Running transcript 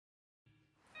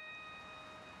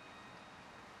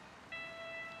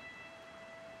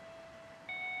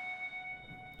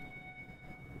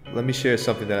Let me share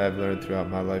something that I've learned throughout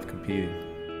my life competing.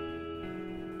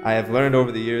 I have learned over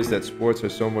the years that sports are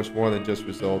so much more than just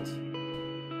results.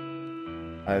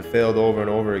 I have failed over and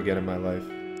over again in my life,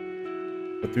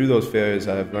 but through those failures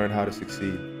I have learned how to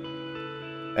succeed.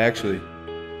 Actually,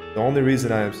 the only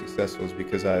reason I am successful is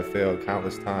because I have failed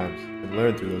countless times and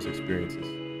learned through those experiences.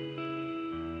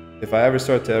 If I ever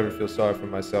start to feel sorry for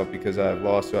myself because I have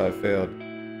lost or I have failed,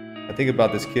 I think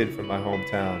about this kid from my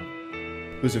hometown,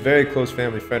 who's a very close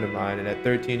family friend of mine, and at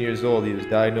 13 years old he was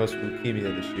diagnosed with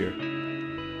leukemia this year.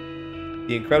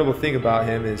 The incredible thing about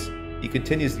him is he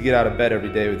continues to get out of bed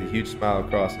every day with a huge smile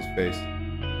across his face,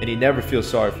 and he never feels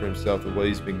sorry for himself or what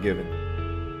he's been given.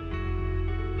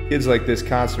 Kids like this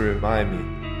constantly remind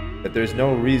me that there's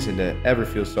no reason to ever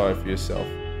feel sorry for yourself,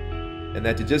 and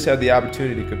that to just have the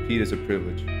opportunity to compete is a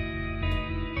privilege.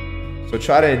 So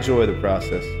try to enjoy the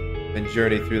process and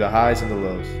journey through the highs and the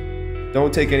lows.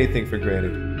 Don't take anything for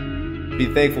granted. Be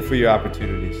thankful for your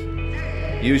opportunities.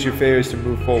 Use your failures to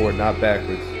move forward, not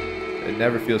backwards, and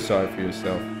never feel sorry for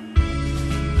yourself.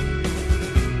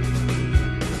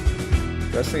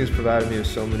 Wrestling has provided me with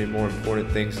so many more important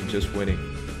things than just winning.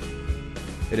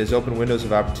 It has opened windows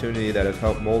of opportunity that have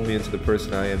helped mold me into the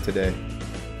person I am today.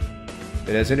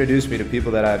 It has introduced me to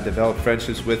people that I have developed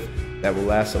friendships with that will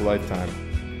last a lifetime.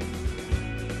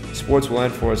 Sports will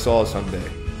end for us all someday,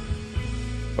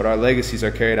 but our legacies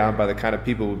are carried on by the kind of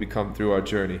people we become through our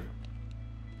journey.